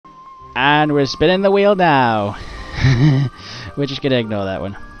And we're spinning the wheel now. We're just gonna ignore that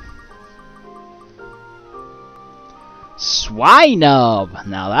one. Swinub!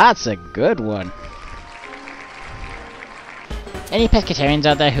 Now that's a good one. Any pescatarians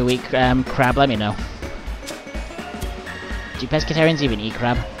out there who eat crab, let me know. Do pescatarians even eat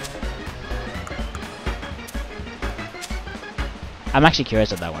crab? I'm actually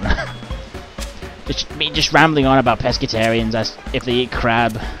curious of that one. just rambling on about pescatarians as if they eat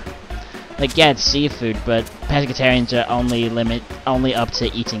crab. Like, yeah, it's seafood, but pescatarians are only up to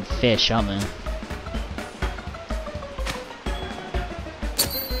eating fish, aren't they?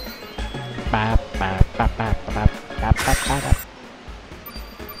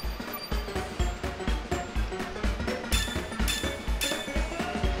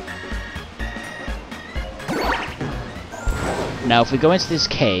 Now, if we go into this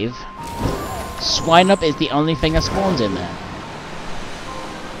cave, Swinub is the only thing that spawns in there.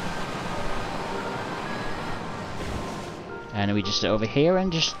 And we just sit over here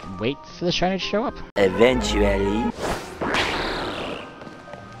and just wait for the shiner to show up. Eventually.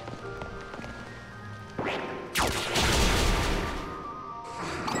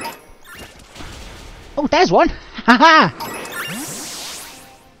 Oh, there's one! Haha!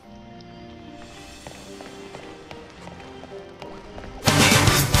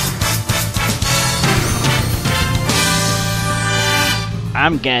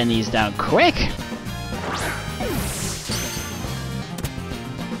 I'm getting these down quick!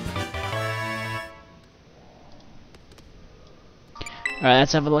 Alright,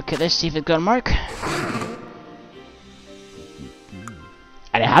 let's have a look at this, see if it's got a mark.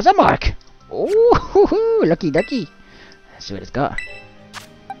 And it has a mark! Ooh, lucky ducky! Let's see what it's got.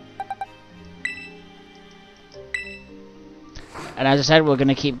 And as I said, we're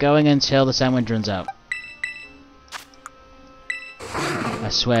gonna keep going until the sandwich runs out. I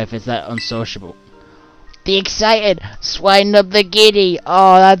swear if it's that unsociable. The excited Swinub the Giddy!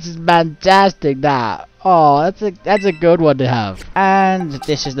 Oh, that's fantastic, that! Oh, that's a good one to have. And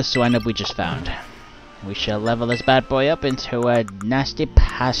this is the Swinub we just found. We shall level this bad boy up into a nasty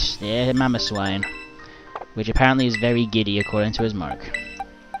pasty mama swine, which apparently is very giddy according to his mark.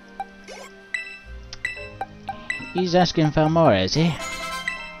 He's asking for more, is he?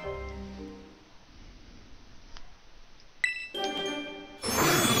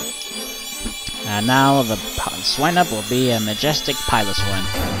 And now the Swinub will be a majestic pilot swine.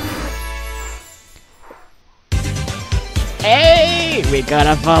 Hey! We got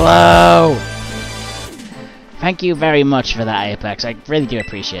a follow! Thank you very much for that, Apex. I really do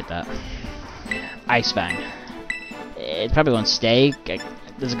appreciate that. Ice Fang. It probably won't stay.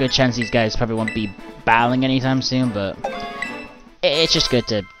 There's a good chance these guys probably won't be battling anytime soon, but it's just good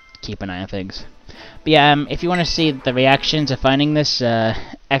to keep an eye on things. But yeah, if you want to see the reaction to finding this,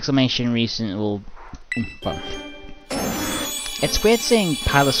 exclamation recent will... Well, it's weird seeing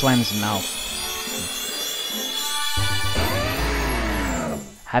Pilot Swine's mouth.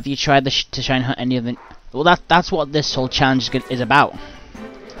 Have you tried to shine hunt any of the... Well, that's what this whole challenge is about.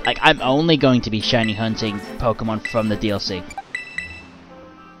 Like, I'm only going to be shiny hunting Pokemon from the DLC.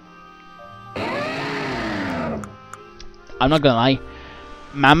 I'm not gonna lie,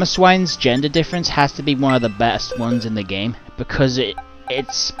 Mamoswine's gender difference has to be one of the best ones in the game, because it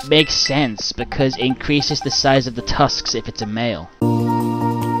makes sense, because it increases the size of the tusks if it's a male.